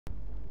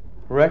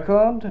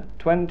Record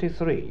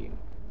 23,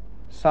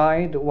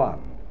 Side 1,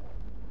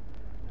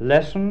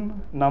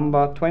 Lesson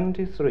number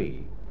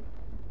 23,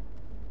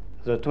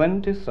 the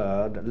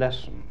 23rd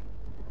lesson,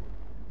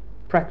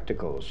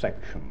 Practical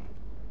section,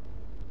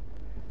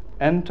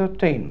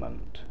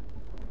 Entertainment.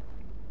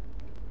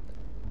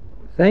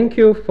 Thank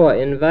you for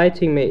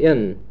inviting me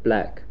in,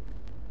 Black.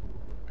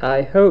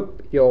 I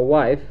hope your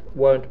wife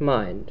won't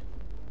mind.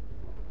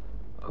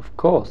 Of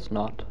course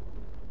not.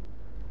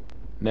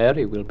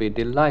 Mary will be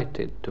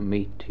delighted to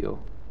meet you.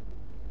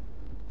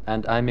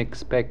 And I'm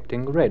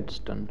expecting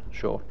Redstone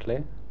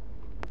shortly.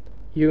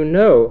 You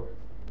know,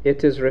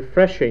 it is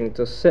refreshing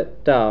to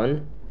sit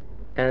down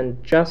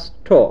and just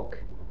talk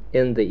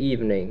in the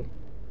evening,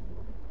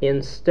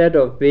 instead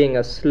of being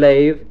a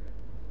slave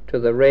to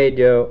the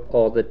radio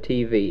or the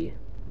TV.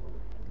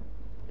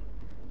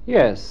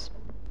 Yes,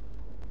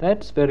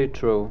 that's very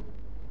true.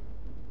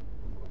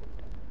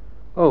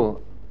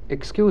 Oh,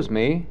 excuse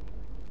me.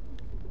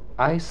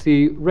 I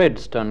see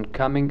Redstone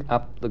coming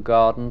up the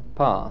garden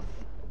path.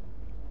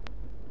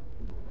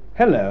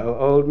 Hello,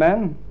 old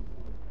man.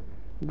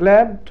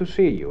 Glad to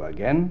see you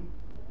again.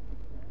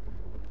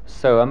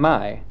 So am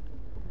I.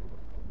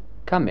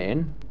 Come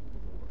in.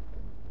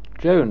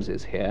 Jones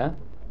is here,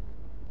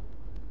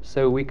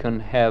 so we can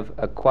have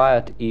a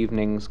quiet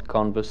evening's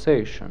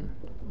conversation.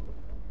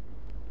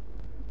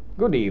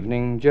 Good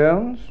evening,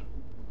 Jones.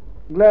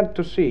 Glad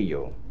to see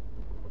you.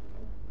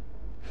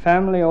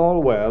 Family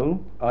all well,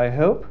 I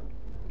hope?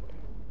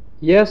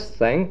 Yes,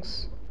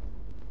 thanks.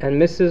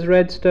 And Mrs.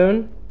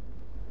 Redstone?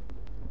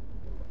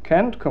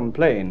 Can't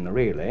complain,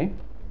 really,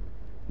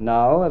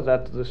 now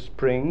that the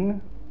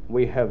spring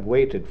we have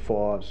waited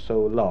for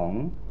so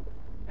long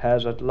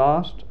has at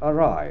last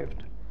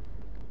arrived.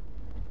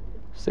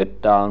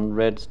 Sit down,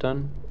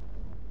 Redstone.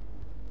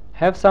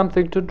 Have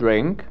something to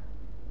drink?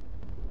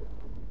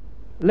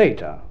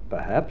 Later,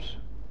 perhaps.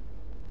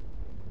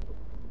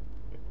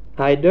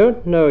 I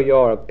don't know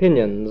your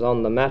opinions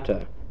on the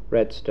matter,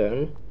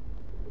 Redstone,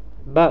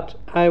 but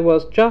I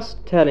was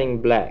just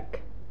telling Black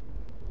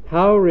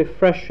how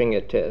refreshing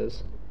it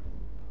is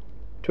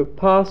to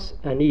pass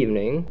an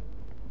evening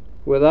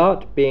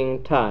without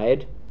being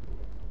tied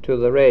to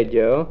the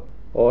radio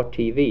or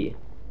TV.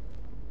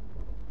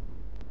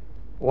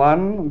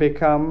 One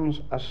becomes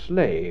a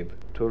slave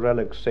to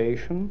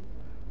relaxation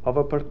of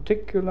a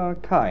particular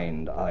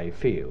kind, I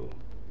feel.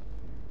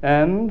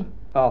 And,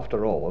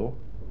 after all,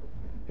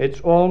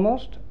 it's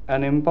almost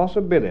an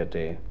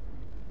impossibility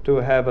to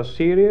have a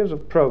series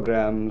of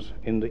programs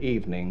in the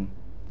evening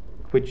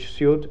which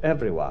suit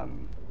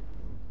everyone.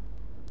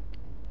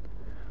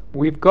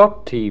 We've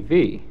got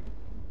TV,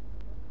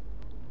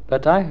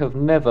 but I have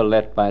never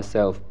let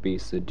myself be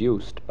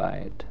seduced by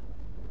it.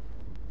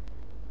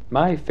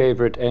 My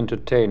favorite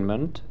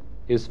entertainment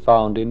is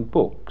found in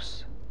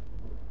books,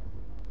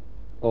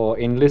 or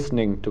in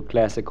listening to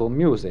classical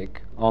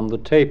music on the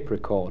tape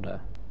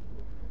recorder.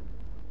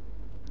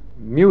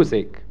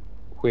 Music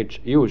which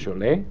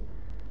usually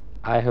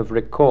I have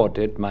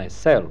recorded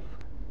myself.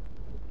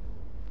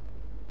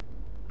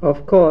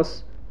 Of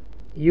course,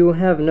 you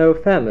have no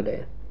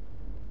family.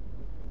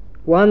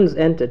 One's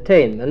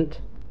entertainment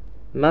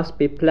must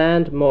be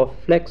planned more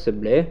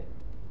flexibly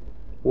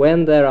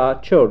when there are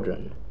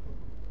children,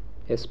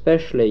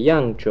 especially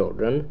young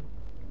children,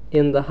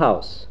 in the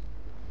house.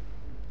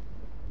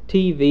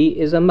 TV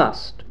is a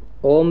must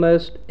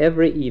almost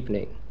every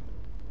evening.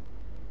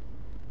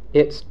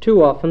 It's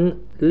too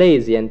often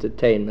lazy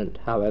entertainment,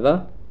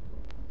 however,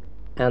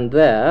 and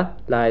there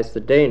lies the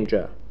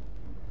danger.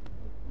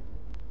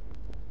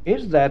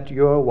 Is that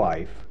your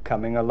wife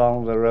coming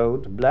along the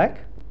road,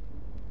 Black?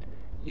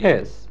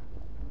 Yes,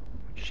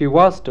 she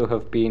was to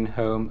have been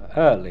home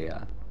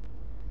earlier.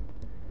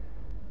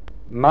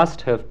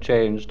 Must have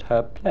changed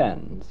her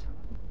plans,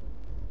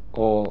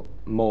 or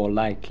more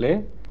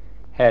likely,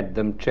 had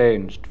them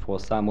changed for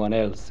someone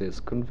else's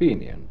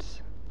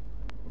convenience.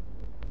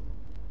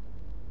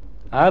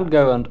 I'll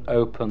go and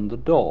open the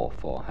door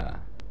for her.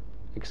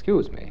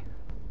 Excuse me.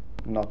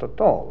 Not at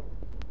all.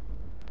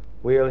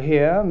 We'll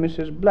hear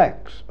Mrs.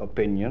 Black's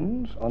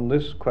opinions on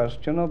this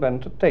question of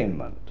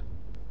entertainment.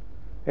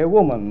 A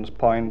woman's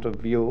point of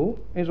view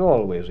is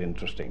always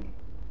interesting.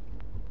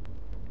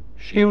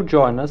 She'll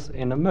join us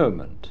in a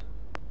moment.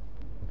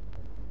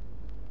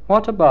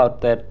 What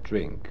about that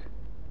drink?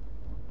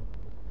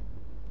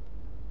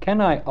 Can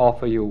I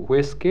offer you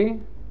whiskey,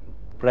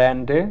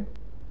 brandy,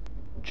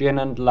 gin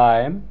and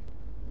lime,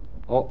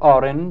 or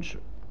orange,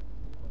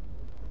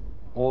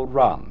 or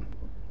rum,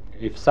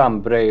 if some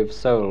brave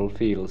soul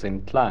feels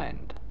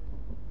inclined?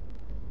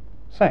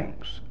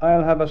 Thanks.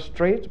 I'll have a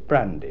straight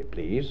brandy,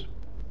 please.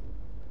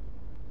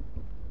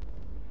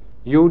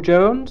 You,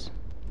 Jones?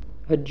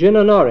 A gin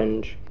and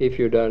orange, if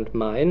you don't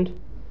mind.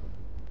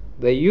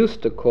 They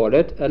used to call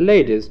it a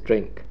lady's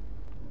drink,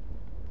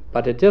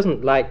 but it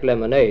isn't like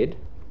lemonade.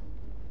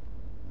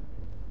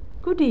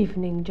 Good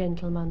evening,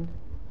 gentlemen.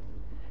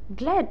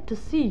 Glad to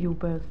see you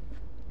both.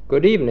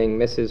 Good evening,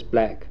 Mrs.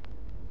 Black.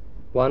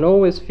 One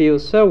always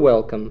feels so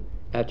welcome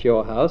at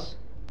your house.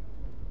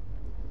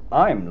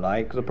 I'm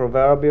like the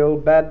proverbial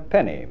bad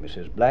penny,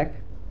 Mrs. Black.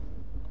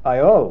 I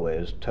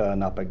always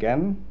turn up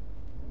again.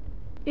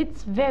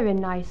 It's very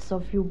nice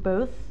of you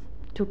both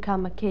to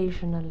come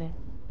occasionally.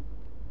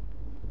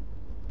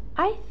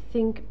 I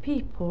think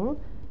people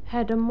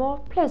had a more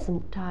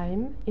pleasant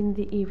time in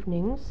the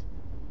evenings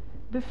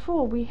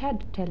before we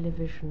had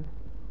television.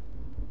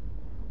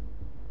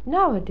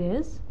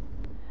 Nowadays,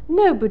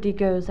 nobody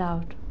goes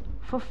out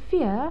for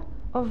fear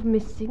of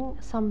missing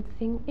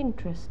something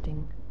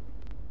interesting.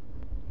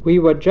 We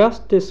were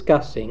just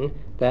discussing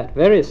that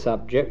very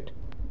subject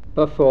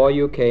before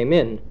you came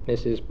in,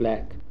 Mrs.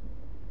 Black.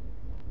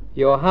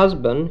 Your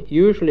husband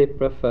usually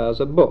prefers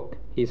a book,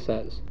 he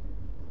says.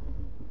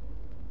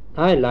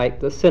 I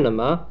like the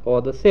cinema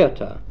or the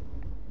theatre,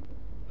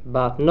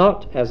 but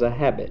not as a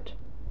habit.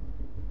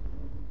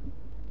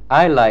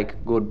 I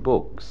like good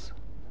books,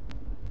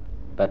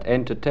 but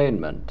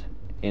entertainment,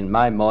 in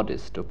my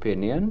modest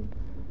opinion,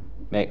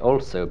 may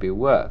also be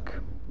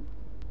work,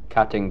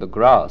 cutting the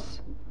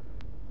grass,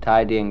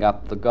 tidying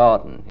up the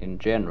garden in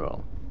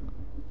general,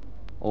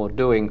 or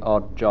doing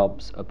odd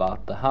jobs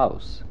about the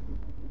house.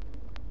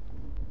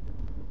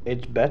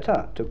 It's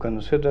better to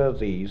consider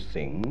these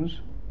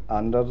things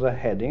under the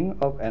heading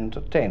of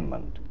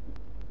entertainment,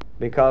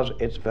 because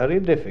it's very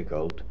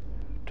difficult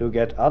to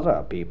get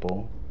other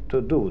people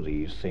to do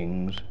these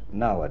things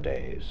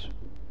nowadays.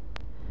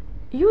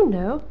 You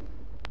know,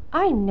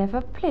 I never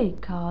play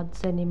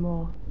cards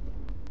anymore.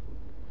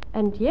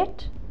 And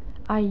yet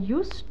I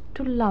used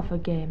to love a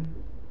game.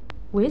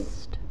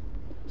 Whist,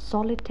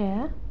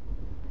 solitaire,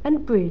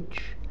 and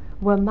bridge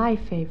were my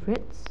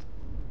favorites.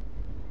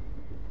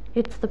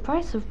 It's the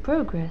price of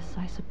progress,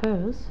 I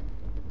suppose.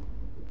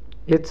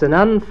 It's an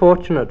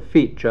unfortunate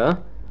feature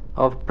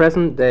of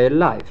present-day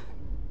life.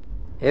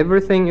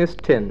 Everything is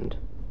tinned,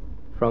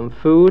 from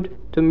food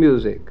to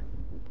music.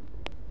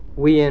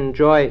 We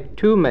enjoy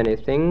too many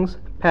things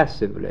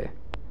passively,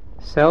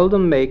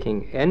 seldom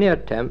making any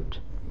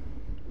attempt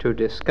to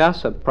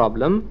discuss a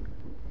problem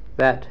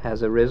that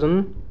has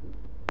arisen,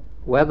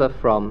 whether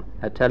from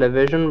a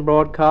television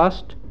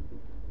broadcast,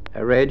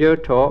 a radio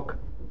talk,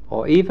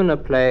 or even a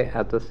play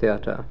at the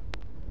theatre.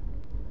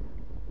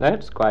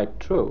 That's quite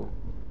true.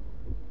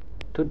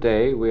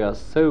 Today we are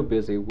so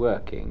busy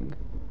working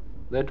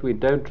that we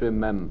don't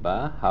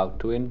remember how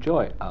to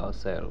enjoy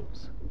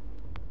ourselves.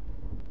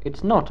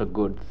 It's not a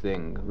good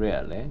thing,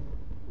 really.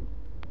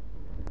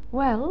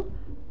 Well,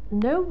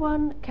 no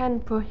one can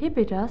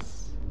prohibit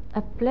us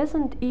a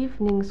pleasant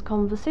evening's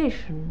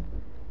conversation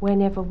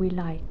whenever we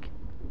like.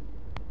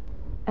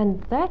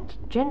 And that,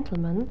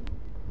 gentlemen,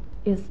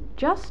 is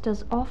just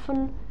as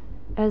often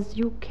as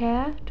you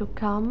care to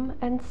come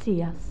and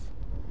see us.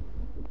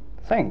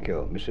 Thank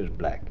you, Mrs.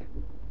 Black.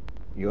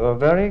 You are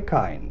very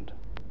kind.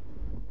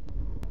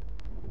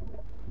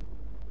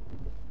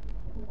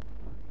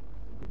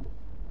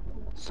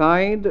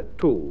 Side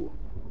 2,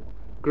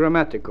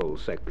 Grammatical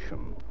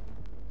section.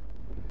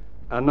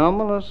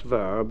 Anomalous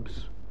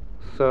verbs,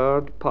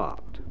 third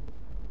part.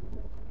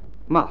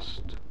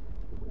 Must.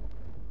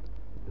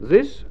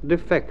 This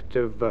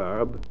defective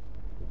verb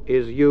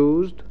is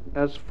used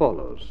as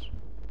follows.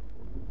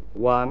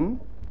 1.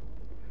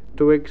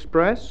 To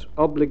express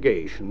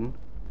obligation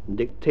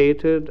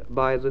dictated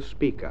by the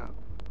speaker.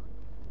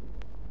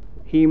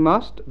 He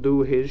must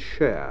do his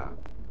share,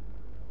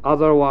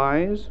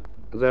 otherwise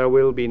there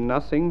will be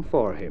nothing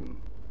for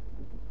him.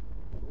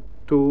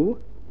 2.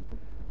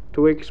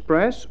 To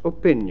express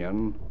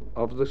opinion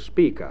of the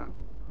speaker.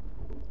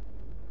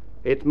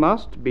 It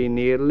must be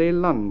nearly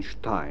lunch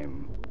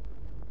time.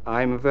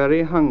 I'm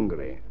very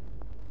hungry.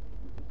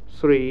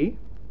 3.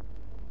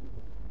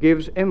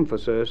 Gives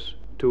emphasis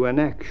to an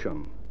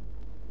action.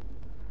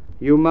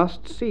 You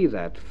must see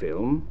that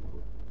film.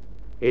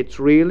 It's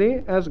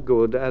really as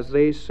good as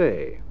they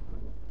say.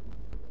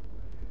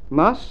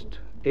 Must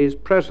is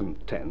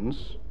present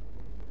tense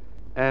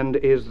and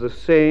is the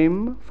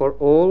same for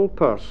all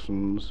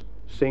persons,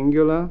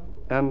 singular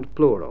and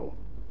plural.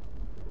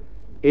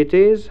 It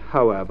is,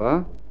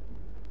 however,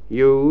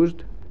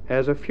 used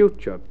as a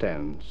future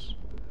tense,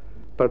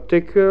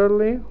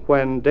 particularly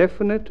when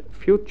definite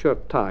future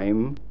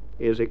time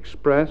is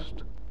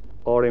expressed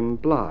or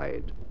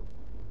implied.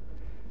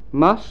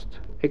 Must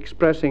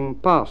expressing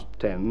past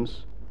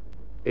tense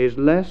is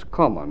less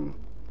common,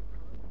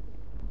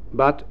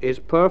 but is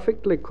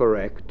perfectly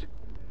correct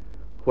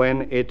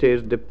when it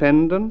is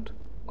dependent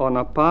on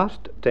a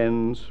past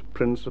tense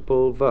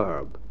principal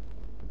verb.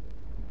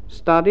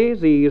 Study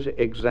these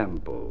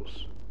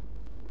examples.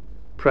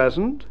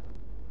 Present: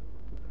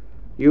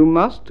 you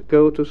must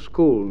go to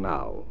school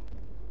now.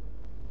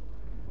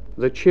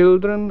 The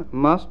children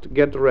must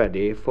get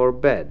ready for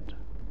bed.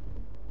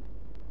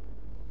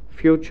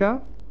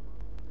 Future: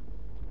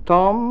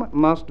 Tom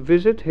must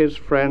visit his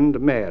friend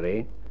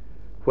Mary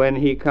when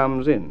he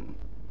comes in.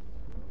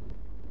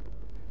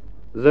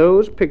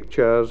 Those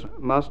pictures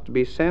must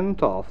be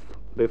sent off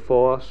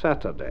before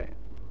Saturday.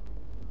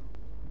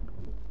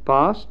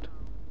 Past: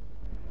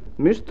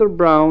 Mr.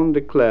 Brown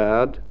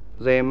declared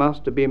they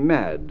must be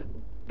mad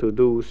to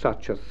do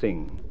such a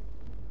thing.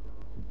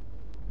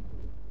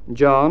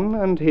 John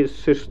and his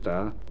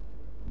sister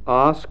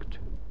asked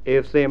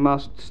if they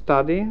must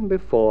study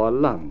before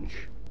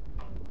lunch.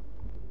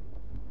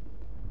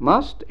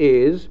 Must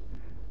is,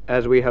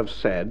 as we have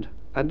said,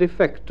 a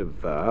defective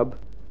verb,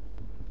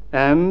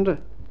 and,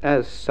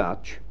 as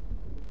such,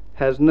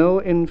 has no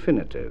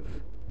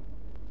infinitive.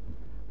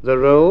 The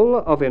role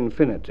of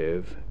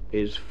infinitive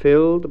is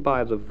filled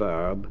by the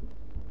verb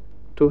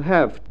to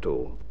have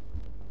to,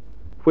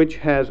 which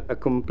has a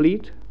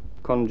complete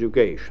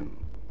conjugation.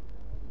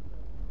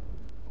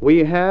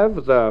 We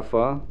have,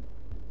 therefore,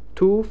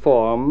 two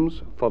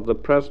forms for the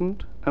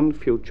present and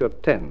future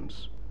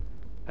tense,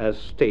 as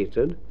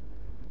stated,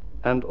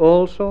 and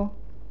also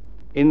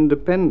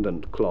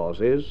independent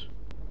clauses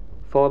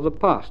for the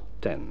past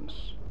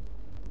tense.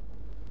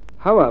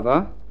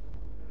 However,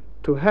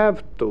 to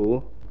have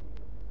to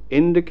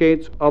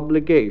indicates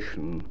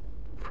obligation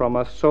from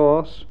a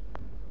source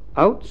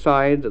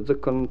outside the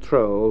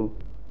control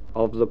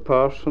of the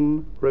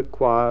person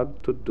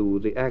required to do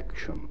the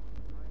action.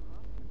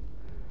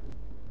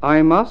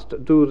 I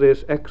must do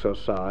this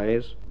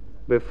exercise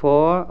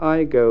before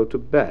I go to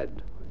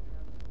bed.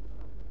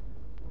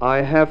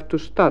 I have to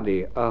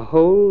study a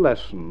whole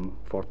lesson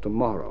for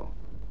tomorrow.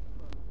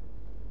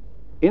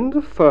 In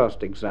the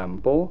first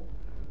example,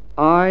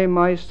 I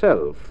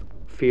myself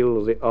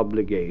feel the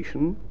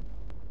obligation,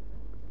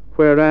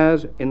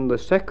 whereas in the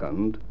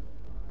second,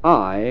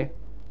 I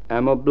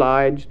am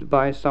obliged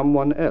by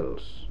someone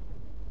else,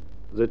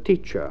 the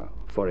teacher,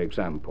 for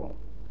example.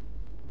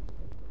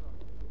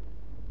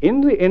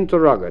 In the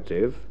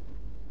interrogative,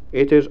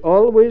 it is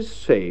always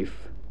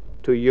safe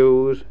to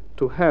use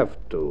to have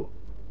to,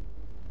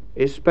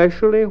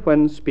 especially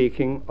when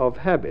speaking of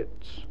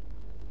habits,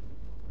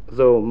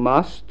 though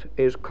must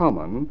is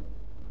common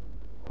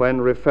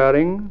when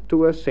referring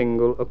to a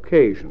single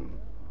occasion.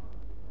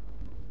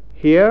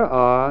 Here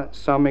are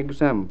some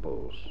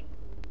examples.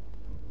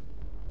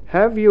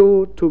 Have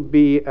you to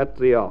be at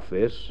the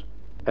office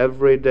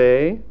every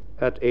day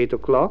at 8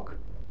 o'clock?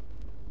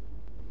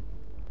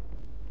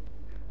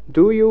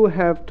 Do you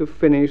have to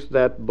finish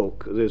that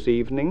book this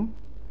evening?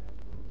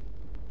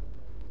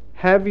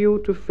 Have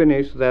you to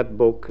finish that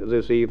book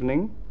this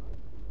evening?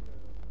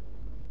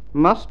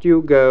 Must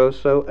you go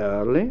so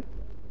early?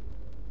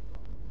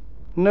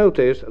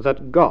 Notice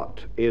that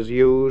got is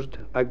used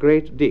a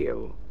great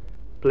deal,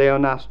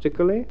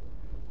 pleonastically,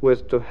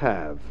 with to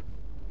have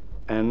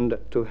and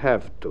to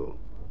have to.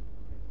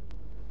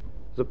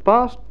 The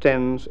past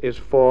tense is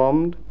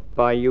formed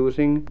by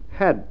using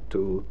had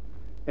to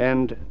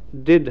and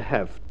did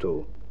have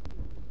to.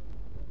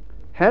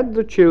 Had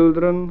the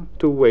children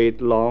to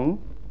wait long?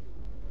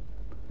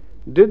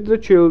 Did the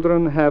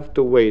children have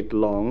to wait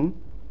long?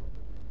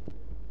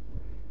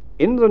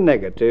 In the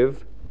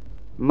negative,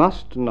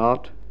 must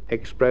not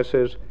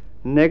expresses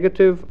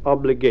negative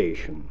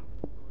obligation,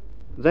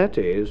 that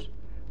is,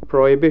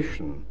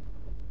 prohibition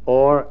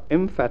or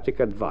emphatic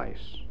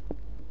advice.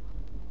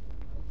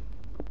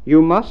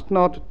 You must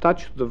not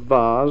touch the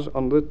vase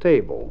on the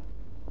table.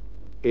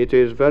 It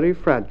is very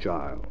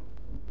fragile.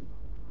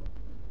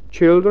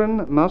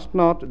 Children must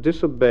not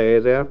disobey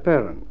their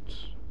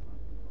parents.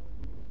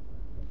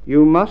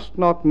 You must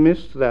not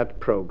miss that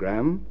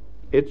program.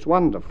 It's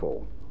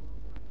wonderful.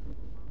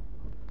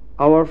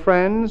 Our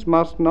friends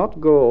must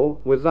not go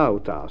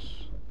without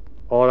us,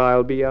 or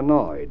I'll be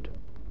annoyed.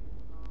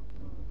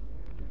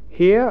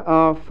 Here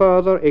are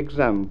further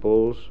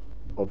examples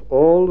of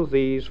all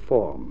these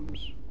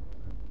forms.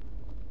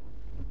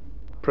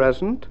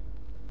 Present,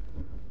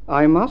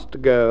 I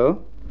must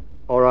go,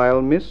 or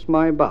I'll miss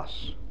my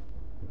bus.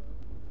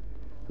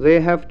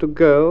 They have to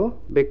go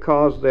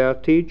because their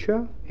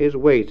teacher is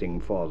waiting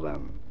for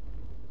them.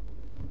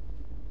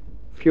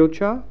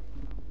 Future,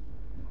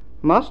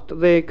 must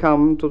they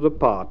come to the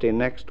party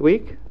next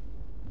week?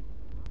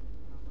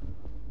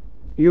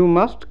 You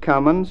must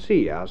come and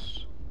see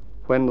us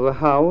when the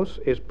house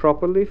is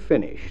properly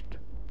finished.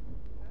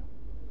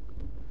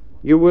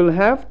 You will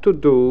have to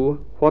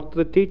do what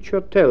the teacher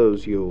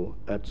tells you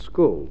at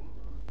school.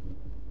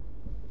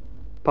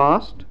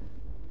 Past,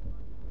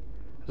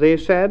 they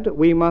said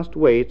we must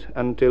wait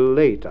until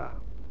later.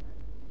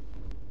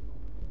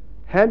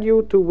 Had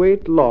you to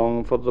wait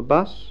long for the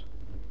bus?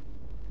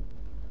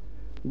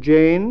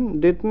 Jane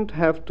didn't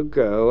have to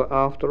go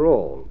after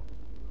all.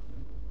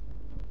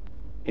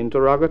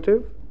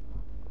 Interrogative,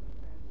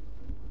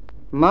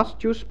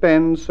 must you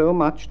spend so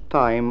much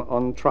time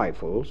on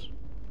trifles?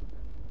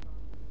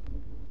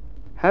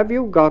 Have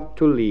you got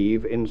to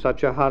leave in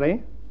such a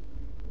hurry?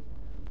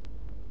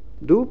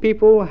 Do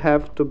people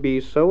have to be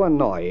so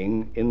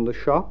annoying in the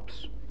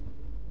shops?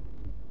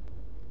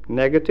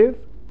 Negative,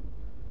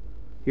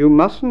 you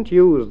mustn't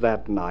use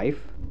that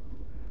knife.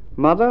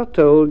 Mother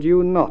told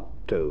you not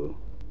to.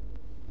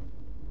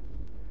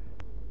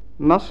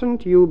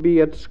 Mustn't you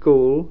be at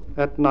school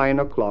at 9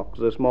 o'clock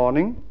this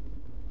morning?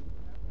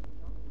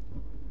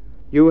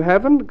 You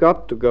haven't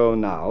got to go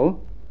now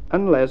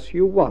unless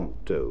you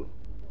want to.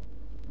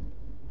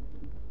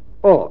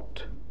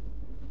 Ought.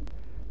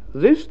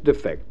 This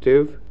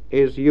defective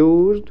is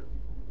used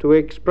to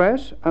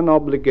express an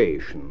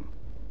obligation,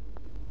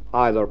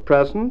 either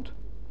present,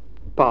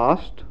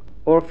 past,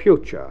 or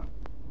future,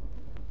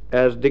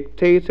 as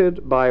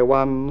dictated by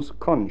one's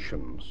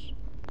conscience.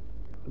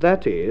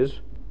 That is,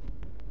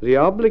 the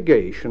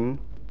obligation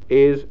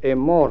is a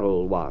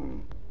moral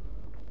one,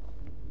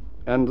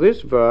 and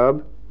this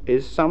verb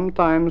is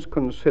sometimes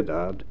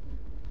considered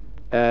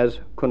as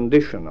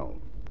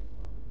conditional.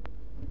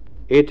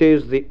 It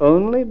is the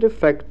only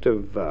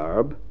defective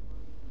verb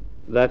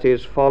that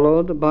is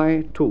followed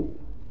by to.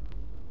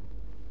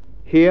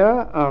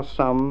 Here are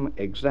some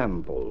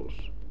examples.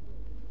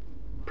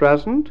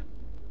 Present,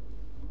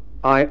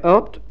 I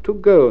ought to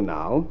go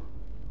now.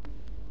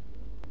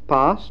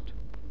 Past,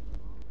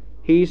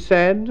 he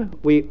said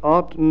we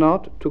ought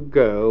not to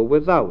go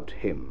without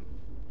him.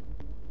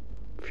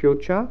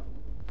 Future,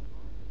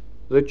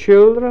 the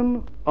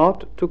children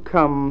ought to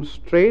come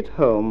straight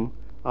home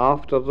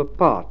after the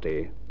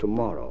party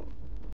tomorrow.